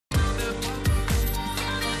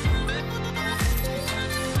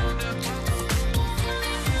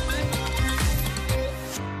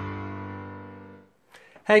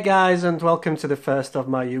Hey guys, and welcome to the first of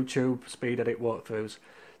my YouTube speed edit walkthroughs.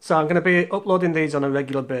 So I'm going to be uploading these on a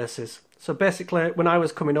regular basis. So basically, when I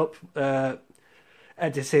was coming up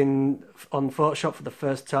editing on Photoshop for the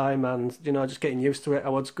first time and just getting used to it, I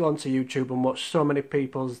would go onto YouTube and watch so many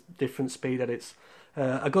people's different speed edits.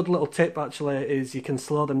 A good little tip actually is you can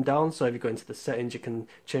slow them down. So if you go into the settings, you can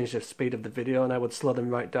change the speed of the video, and I would slow them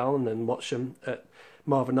right down and then watch them at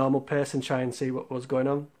more of a normal pace and try and see what was going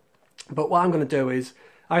on. But what I'm going to do is,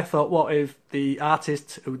 I thought, what if the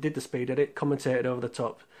artist who did the speed edit commentated over the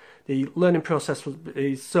top? The learning process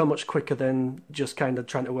is so much quicker than just kind of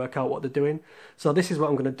trying to work out what they're doing. So this is what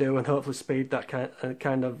I'm going to do, and hopefully speed that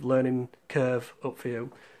kind of learning curve up for you.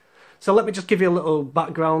 So let me just give you a little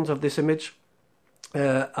background of this image.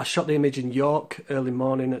 I shot the image in York early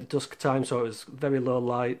morning at dusk time, so it was very low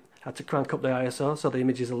light. I had to crank up the ISO, so the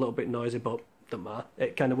image is a little bit noisy, but doesn't matter.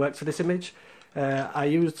 It kind of works for this image. I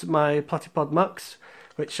used my Platypod Max,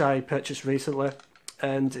 which I purchased recently,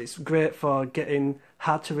 and it's great for getting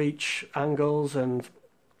hard to reach angles, and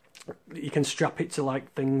you can strap it to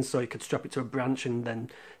like things, so you could strap it to a branch and then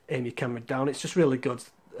aim your camera down. It's just really good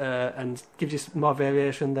and gives you more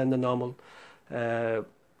variation than the normal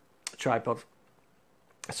tripod.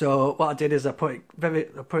 So what I did is I put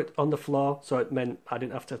it on the floor, so it meant I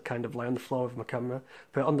didn't have to kind of lie on the floor with my camera.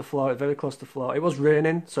 Put it on the floor, very close to the floor. It was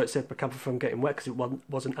raining, so it saved my camera from getting wet because it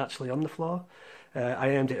wasn't actually on the floor. I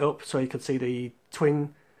aimed it up so you could see the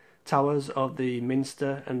twin towers of the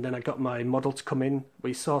Minster, and then I got my model to come in.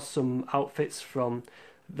 We saw some outfits from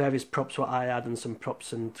various props what I had and some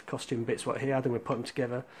props and costume bits what he had, and we put them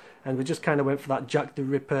together, and we just kind of went for that Jack the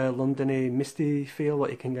Ripper London-y misty feel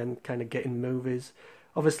what you can kind of get in movies.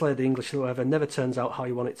 Obviously the English or whatever never turns out how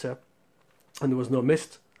you want it to, and there was no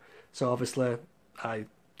mist, so obviously I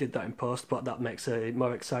did that in post, but that makes a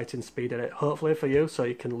more exciting speed edit hopefully for you, so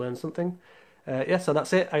you can learn something. Yeah, so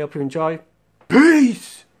that's it. I hope you enjoy.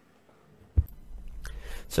 Peace!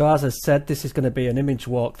 So as I said, this is going to be an image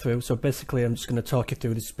walkthrough, so basically I'm just going to talk you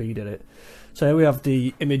through the speed edit. So here we have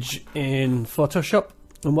the image in Photoshop,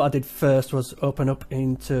 and what I did first was open up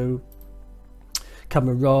into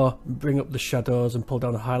Camera Raw, bring up the shadows and pull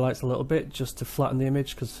down the highlights a little bit just to flatten the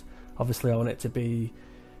image, because obviously I want it to be,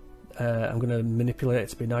 I'm going to manipulate it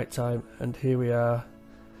to be nighttime. And here we are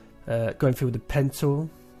going through the pen tool.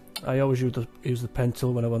 I always use the pen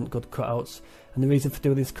tool when I want good cutouts, and the reason for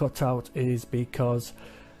doing this cutout is because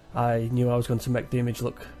I knew I was going to make the image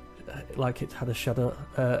look like it had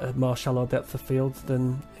a more shallow depth of field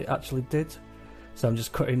than it actually did. So I'm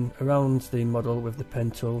just cutting around the model with the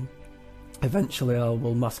pen tool. Eventually I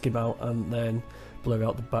will mask him out and then blur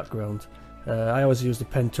out the background. I always use the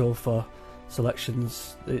pen tool for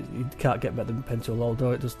selections. You can't get better than the pen tool,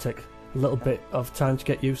 although it does take a little bit of time to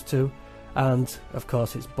get used to, and of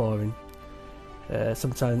course it's boring.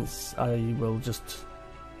 Sometimes I will just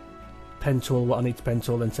pen tool what I need to pen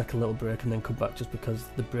tool, then take a little break and then come back, just because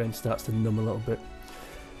the brain starts to numb a little bit.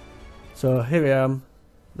 So here I am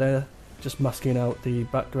there, just masking out the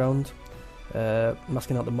background,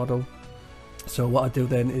 masking out the model. So what I do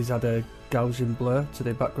then is add a Gaussian blur to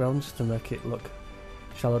the background just to make it look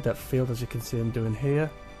shallow depth field, as you can see I'm doing here.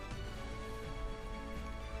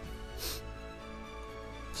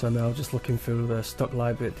 So now just looking through the stock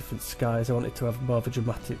library at different skies, I wanted to have more of a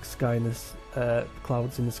dramatic sky in this,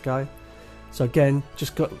 clouds in the sky. So again,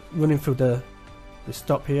 just running through the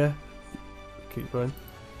stop here, keep going.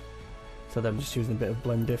 So then I'm just using a bit of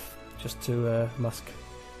blend diff just to mask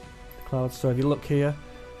the clouds. So if you look here,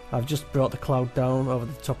 I've just brought the cloud down over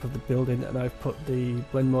the top of the building, and I've put the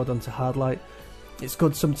blend mode onto hard light. It's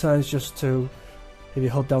good sometimes just to, if you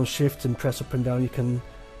hold down shift and press up and down, you can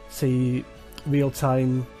see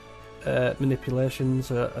real-time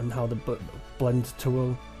manipulations and how the blend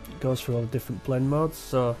tool goes through all the different blend modes.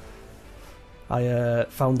 So I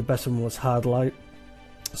found the best one was hard light.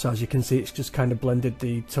 So as you can see, it's just kind of blended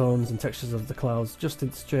the tones and textures of the clouds just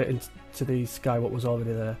straight into the sky what was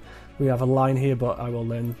already there. We have a line here, but I will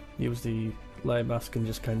then use the layer mask and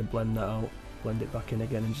just kind of blend that out, blend it back in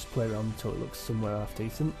again, and just play around until it looks somewhere half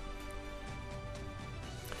decent.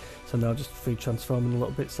 So now just free transforming a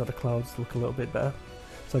little bit so the clouds look a little bit better.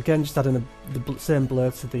 So again, just adding the same blur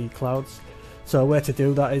to the clouds. So a way to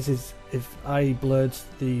do that is if I blurred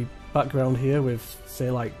the background here with, say,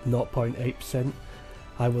 like 0.8%,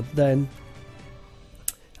 I would then,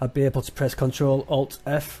 I'd be able to press Ctrl Alt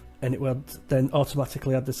F, and it would then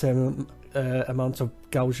automatically add the same amount of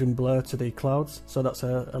Gaussian blur to the clouds. So that's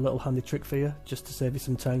a little handy trick for you, just to save you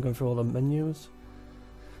some time going through all the menus.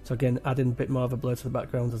 So again, adding a bit more of a blur to the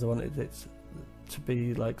background, as I wanted it to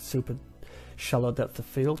be like super shallow depth of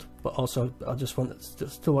field, but also I just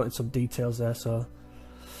still wanted some details there. So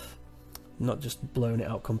not just blurring it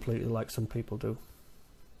out completely like some people do.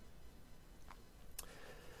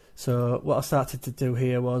 So what I started to do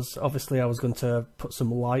here was, obviously I was going to put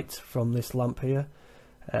some light from this lamp here,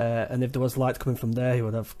 and if there was light coming from there, he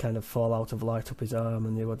would have kind of fallout of light up his arm,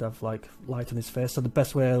 and he would have like light on his face. So the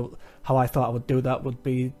best way, how I thought I would do that, would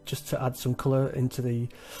be just to add some colour into the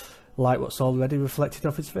light what's already reflected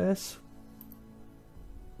off his face.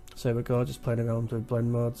 So here we go, just playing around with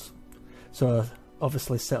blend modes. So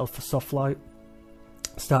obviously settled for soft light.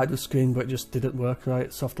 Started with screen, but it just didn't work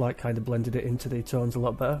right. Soft light kind of blended it into the tones a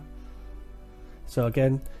lot better. So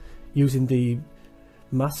again, using the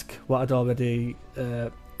mask, what I'd already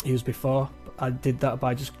used before, I did that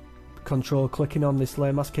by just control clicking on this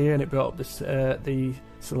layer mask here, and it brought up this the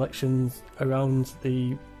selections around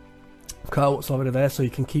the cutouts already there, so you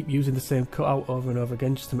can keep using the same cutout over and over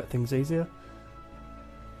again just to make things easier.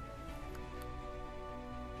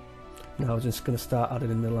 Now I'm just going to start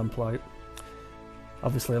adding in the lamplight.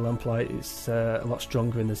 Obviously a lamplight is a lot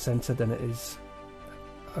stronger in the centre than it is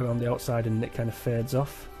around the outside, and it kind of fades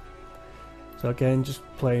off. So again, just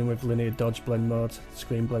playing with linear dodge blend mode,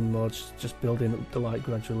 screen blend mode, just building up the light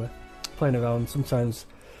gradually. Playing around, sometimes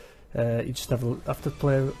you just have to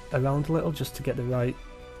play around a little just to get the right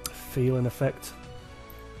feel and effect.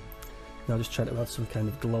 Now just trying to add some kind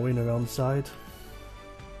of glowing around the side.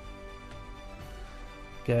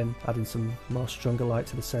 Again, adding some more stronger light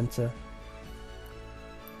to the centre.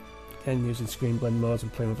 Again, using screen blend modes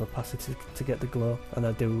and playing with opacity to get the glow, and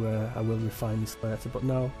I will refine this later. But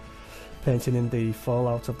now, painting in the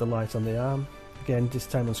fallout of the light on the arm. Again, this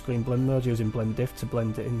time on screen blend mode, using blend diff to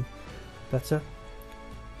blend it in better.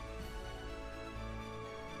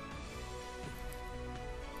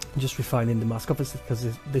 Just refining the mask, obviously,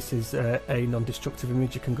 because this is a non-destructive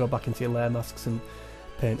image. You can go back into your layer masks and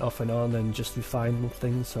paint off and on and just refine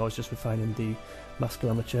things. So I was just refining the mask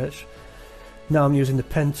around the church. Now I'm using the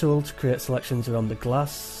pen tool to create selections around the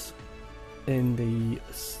glass in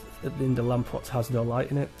the lamp what has no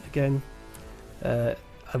light in it. Again, I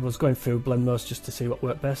was going through blend modes just to see what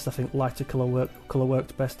worked best. I think lighter colour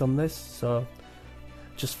worked best on this, so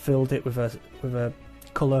just filled it with a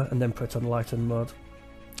colour and then put it on lighter mode,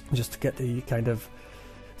 just to get the kind of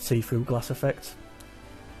see-through glass effect.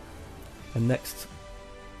 And next,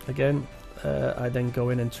 again, I then go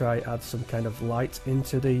in and try add some kind of light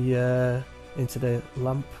into the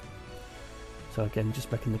lamp. So again,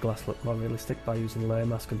 just making the glass look more realistic by using layer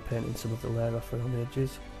mask and painting some of the layer off around the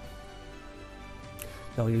edges.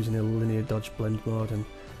 Now using a linear dodge blend mode and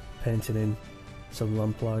painting in some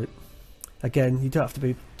lamp light. Again, you don't have to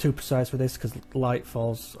be too precise with this because light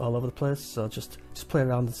falls all over the place, so just play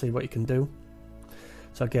around and see what you can do.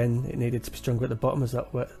 So again, it needed to be stronger at the bottom, as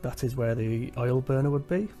that is where the oil burner would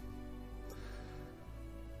be.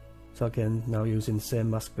 So again, now using the same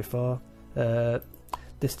mask before.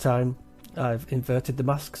 This time I've inverted the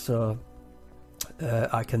mask, so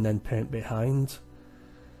I can then paint behind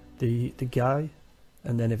the guy,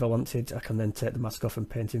 and then if I wanted I can then take the mask off and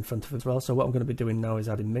paint in front of him as well. So what I'm going to be doing now is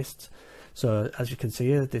adding mist. So as you can see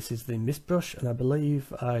here, this is the mist brush, and I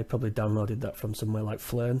believe I probably downloaded that from somewhere like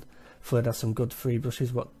Flern. Flern has some good free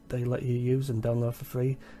brushes what they let you use and download for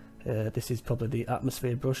free. This is probably the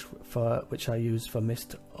atmosphere brush which I use for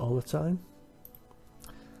mist all the time.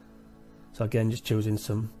 So again, just choosing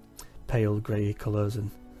some pale grey colours and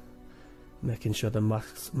making sure the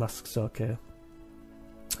mask's okay,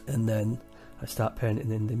 and then I start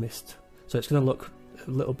painting in the mist. So it's going to look a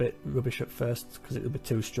little bit rubbish at first because it'll be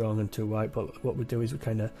too strong and too white, but what we do is we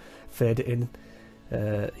kind of fade it in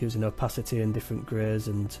using opacity and different greys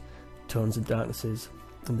and tones and darknesses,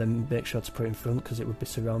 and then make sure to put it in front because it would be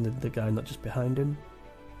surrounding the guy, not just behind him.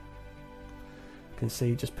 You can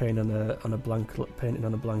see just painting on a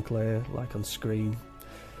blank layer like on screen.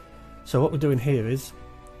 So what we're doing here is,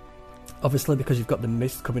 obviously because you've got the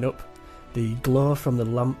mist coming up, the glow from the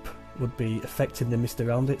lamp would be affecting the mist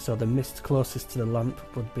around it, so the mist closest to the lamp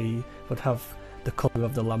would have the colour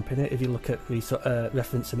of the lamp in it. If you look at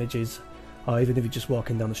reference images, or even if you're just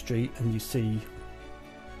walking down the street and you see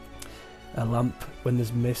a lamp when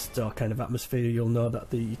there's mist or kind of atmosphere, you'll know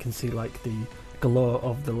that you can see like the glow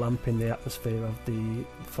of the lamp in the atmosphere of the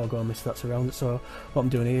fog or mist that's around it. So what I'm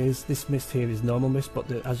doing here is, this mist here is normal mist, but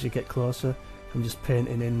as you get closer I'm just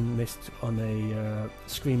painting in mist on a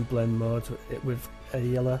screen blend mode with a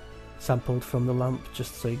yellow sampled from the lamp,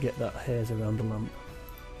 just so you get that haze around the lamp.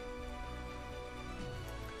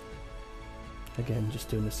 Again, just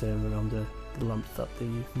doing the same around the lamp that the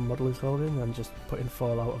model is holding, and just putting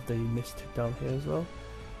fallout of the mist down here as well.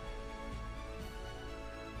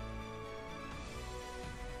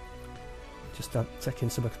 Just taking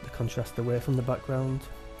some of the contrast away from the background.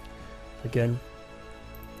 again,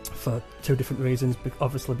 for two different reasons.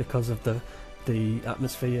 Obviously because of the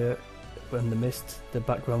atmosphere and the mist, the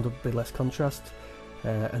background would be less contrast,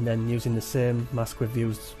 and then using the same mask we've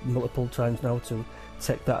used multiple times now to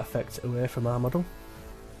take that effect away from our model.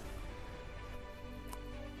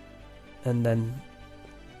 And then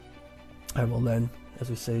I will then, as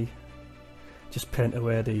we see, just paint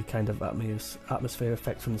away the kind of atmosphere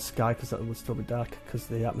effect from the sky, because that would still be dark, because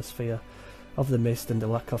the atmosphere of the mist and the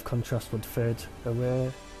lack of contrast would fade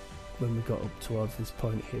away when we got up towards this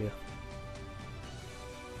point here.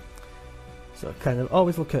 So kind of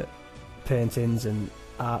always look at paintings and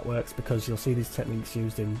artworks, because you'll see these techniques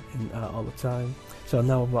used in art all the time. So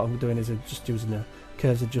now what I'm doing is I'm just using a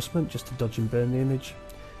curves adjustment just to dodge and burn the image,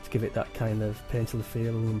 to give it that kind of painterly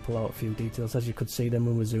feel and pull out a few details. As you could see then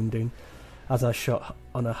when we zoomed in, as I shot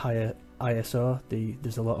on a higher ISO,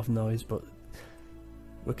 there's a lot of noise, but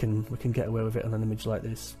we can get away with it on an image like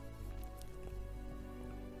this.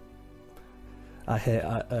 I hate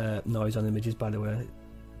noise on images, by the way,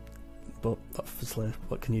 but obviously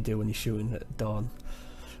what can you do when you're shooting at dawn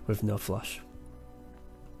with no flash?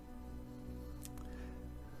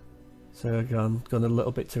 So again, gone a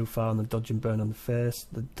little bit too far on the dodge and burn on the face.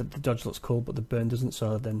 The dodge looks cool, but the burn doesn't,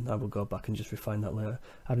 so then I will go back and just refine that later.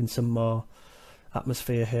 Adding some more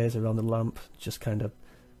atmosphere haze around the lamp, just kind of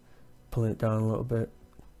pulling it down a little bit.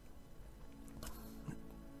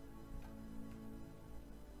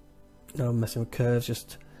 Now I'm messing with curves,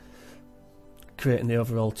 just creating the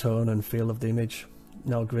overall tone and feel of the image.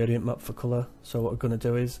 Now gradient map for colour. So what we're going to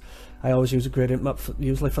do is, I always use a gradient map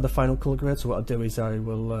usually for the final colour grade. So what I'll do is I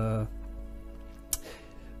will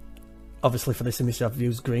obviously for this image I've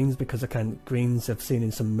used greens, because greens I've seen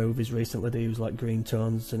in some movies recently, they use like green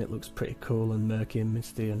tones and it looks pretty cool and murky and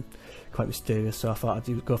misty and quite mysterious, so I thought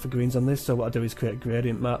I'd go for greens on this. So what I do is create a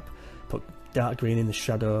gradient map, put dark green in the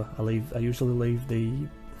shadow. I usually leave the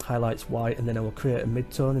highlights white, and then I will create a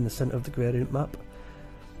mid-tone in the centre of the gradient map,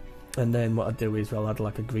 and then what I do is I'll add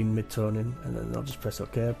like a green mid-tone in, and then I'll just press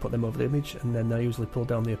OK, put them over the image, and then I usually pull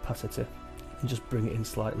down the opacity and just bring it in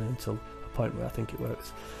slightly until a point where I think it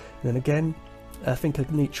works. And then again, I think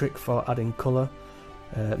a neat trick for adding colour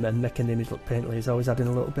and making the image look painterly is always adding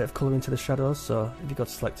a little bit of colour into the shadows. So if you've got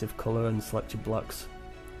selective colour and select your blacks,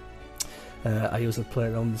 I usually play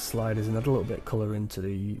around the sliders and add a little bit of colour into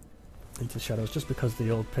the shadows, just because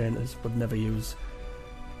the old painters would never use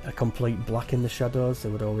a complete black in the shadows. They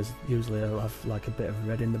would always usually have like a bit of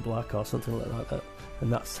red in the black or something like that,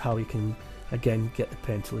 and that's how you can again get the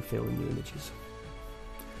painterly feel in your images,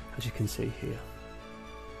 as you can see here.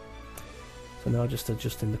 So now just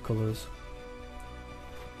adjusting the colours.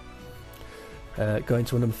 Going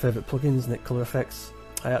to one of my favourite plugins, Nick Colour Effects.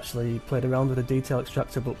 I actually played around with a detail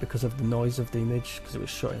extractor, but because of the noise of the image, because it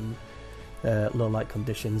was shot in low light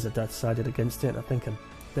conditions, I decided against it, and I think I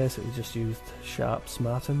basically just used sharp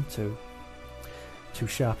smarten to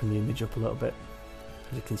sharpen the image up a little bit.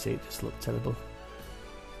 As you can see, it just looked terrible.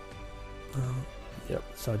 Yep,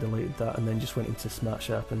 so I deleted that and then just went into smart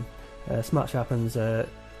sharpen. Smart sharpen's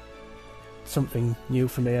something new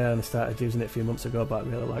for me, and I started using it a few months ago, but I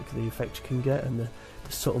really like the effect you can get and the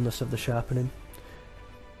subtleness of the sharpening.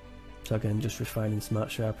 So again, just refining smart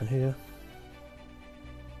sharpen here.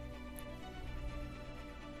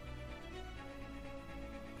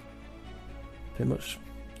 Pretty much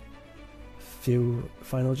few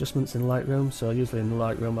final adjustments in Lightroom. So usually in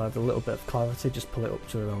Lightroom I have a little bit of clarity, just pull it up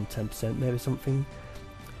to around 10%, maybe something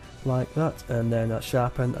like that. And then at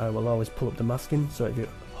sharpen I will always pull up the masking, so if you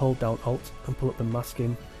hold down Alt and pull up the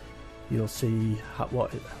masking, you'll see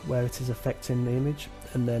where it is affecting the image,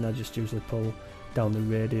 and then I just usually pull down the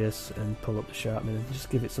radius and pull up the sharpening and just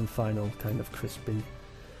give it some final kind of crisp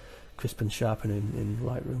and sharpening in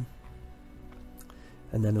Lightroom.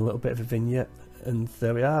 And then a little bit of a vignette, and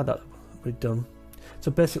there we are, that we're done. So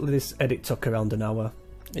basically this edit took around an hour.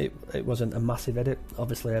 It wasn't a massive edit,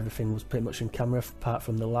 obviously everything was pretty much in camera apart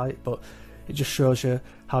from the light, but it just shows you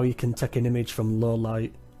how you can take an image from low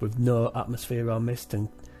light with no atmosphere or mist and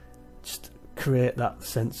just create that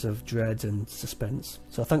sense of dread and suspense.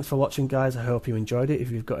 So thanks for watching guys, I hope you enjoyed it.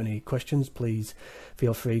 If you've got any questions, please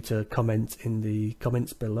feel free to comment in the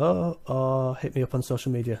comments below or hit me up on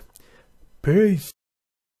social media. Peace!